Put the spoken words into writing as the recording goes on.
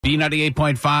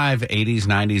B98.5, 80s,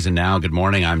 90s, and now. Good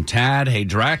morning. I'm Tad. Hey,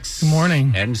 Drex. Good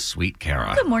morning. And Sweet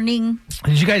Kara. Good morning.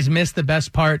 Did you guys miss the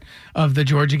best part of the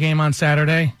Georgia game on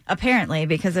Saturday? Apparently,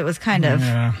 because it was kind of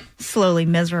slowly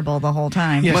miserable the whole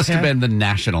time. Yes. Must have been the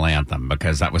national anthem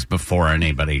because that was before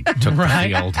anybody took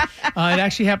Right. the field. It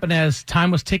actually happened as time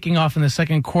was ticking off in the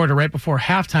second quarter, right before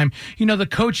halftime. You know, the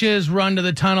coaches run to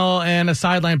the tunnel, and a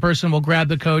sideline person will grab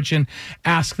the coach and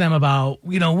ask them about,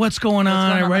 what's going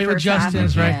on, going on right, the with first half.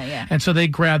 Justin's, right? Yeah. And so they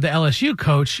grab the LSU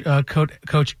coach,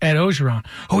 Coach Ed Orgeron.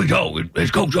 Oh,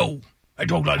 it's Coach O. I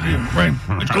talk like him, right?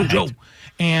 It's Coach O.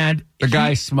 And The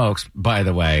guy smokes, by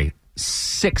the way,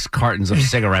 6 cartons of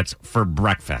cigarettes for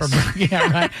breakfast. yeah,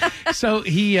 right. So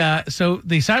so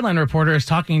the sideline reporter is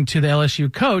talking to the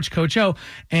LSU coach, Coach O,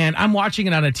 and I'm watching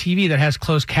it on a TV that has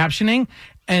closed captioning,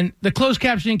 and the closed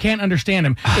captioning can't understand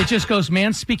him. It just goes,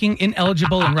 man speaking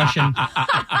ineligible in Russian.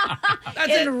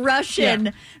 In Russian.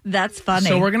 Yeah. That's funny.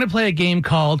 So we're going to play a game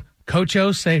called Coach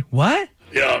O Say What?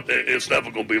 Yeah, it's never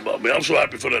going to be about me. I'm so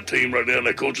happy for that team right there and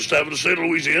that coaching staff of the state of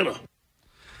Louisiana.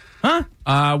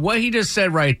 Huh? What he just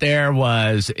said right there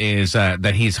is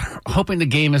that he's hoping the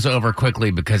game is over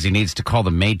quickly because he needs to call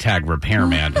the Maytag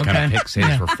repairman to kind of fix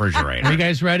his refrigerator. Are you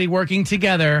guys ready? Working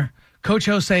together. Coach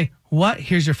O Say What?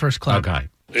 Here's your first club. Okay.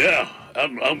 Yeah,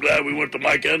 I'm glad we went to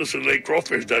Mike Anderson Lake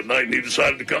Crawfish that night and he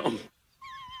decided to come.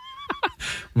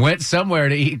 Went somewhere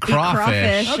to eat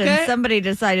crawfish. And Okay. somebody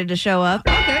decided to show up.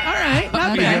 Okay, all right.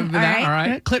 Not Okay. bad. Give that, all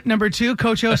right. Clip number 2.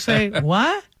 Coach O Say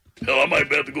What? Hell, I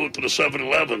might have to go to the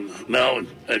 7-Eleven now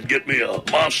and get me a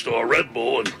Monster or a Red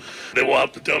Bull, and they will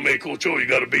have to tell me, hey, Coach O, you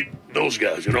got to beat those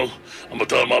guys, I'm going to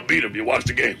tell them I'll beat them. You watch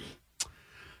the game.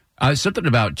 Something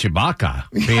about Chewbacca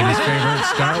being his favorite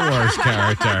Star Wars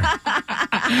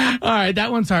character. All right,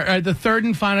 that one's hard. All right, the third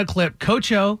and final clip.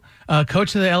 Coach O,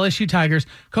 coach of the LSU Tigers.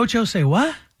 Coach O Say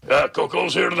What?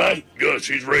 Coco's here tonight. Good.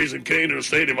 She's raising Cane in the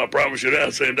stadium. I promise you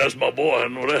that. Saying that's my boy. I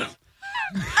know that.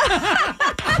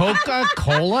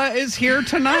 Coca-Cola is here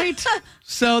tonight?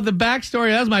 So the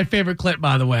backstory, that was my favorite clip,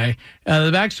 by the way.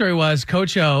 The backstory was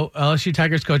Coach O, LSU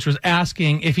Tigers coach, was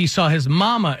asking if he saw his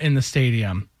mama in the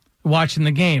stadium watching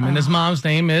the game. And his mom's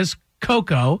name is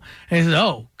Coco. And he said,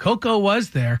 oh, Coco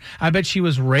was there. I bet she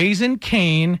was raising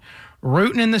Cane,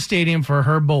 rooting in the stadium for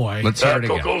her boy. Let's hear it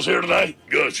again. Coco's here tonight.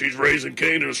 Good. She's raising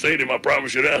Cane in the stadium. I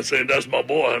promise you that. Saying that's my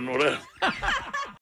boy. I know that.